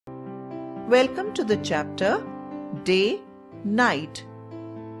Welcome to the chapter Day, Night.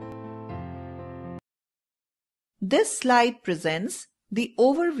 This slide presents the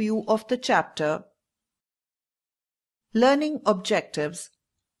overview of the chapter. Learning objectives.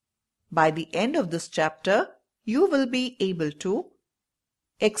 By the end of this chapter, you will be able to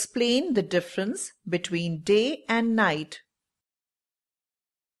explain the difference between day and night.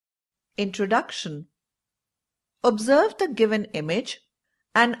 Introduction. Observe the given image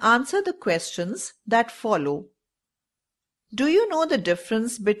and answer the questions that follow. Do you know the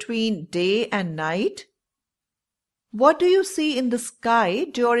difference between day and night? What do you see in the sky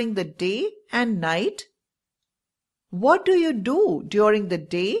during the day and night? What do you do during the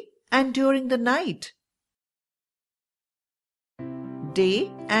day and during the night?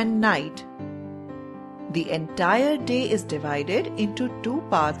 Day and night. The entire day is divided into two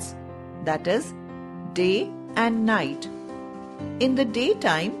parts, that is, day and night. In the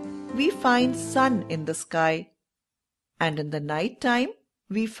daytime, we find sun in the sky, and in the night time,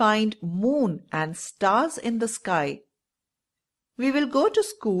 we find moon and stars in the sky. We will go to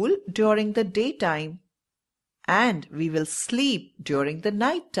school during the daytime, and we will sleep during the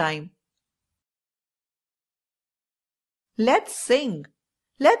night time. Let's sing.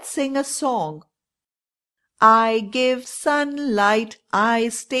 Let's sing a song. I give sunlight, I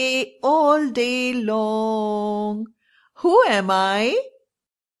stay all day long. Who am I?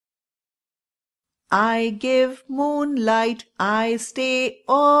 I give moonlight, I stay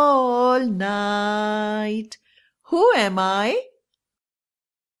all night. Who am I?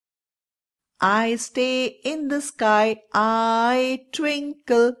 I stay in the sky, I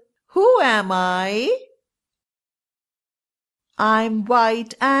twinkle. Who am I? I'm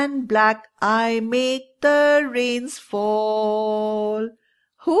white and black, I make the rains fall.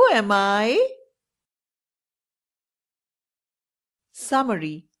 Who am I?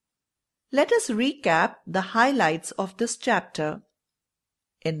 Summary. Let us recap the highlights of this chapter.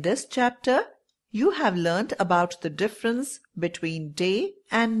 In this chapter, you have learnt about the difference between day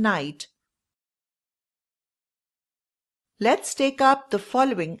and night. Let's take up the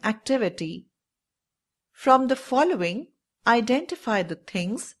following activity. From the following, identify the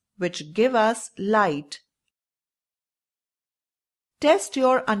things which give us light. Test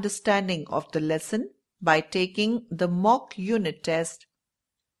your understanding of the lesson by taking the mock unit test.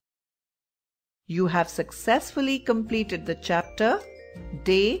 You have successfully completed the chapter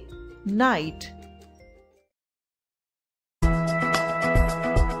Day, Night.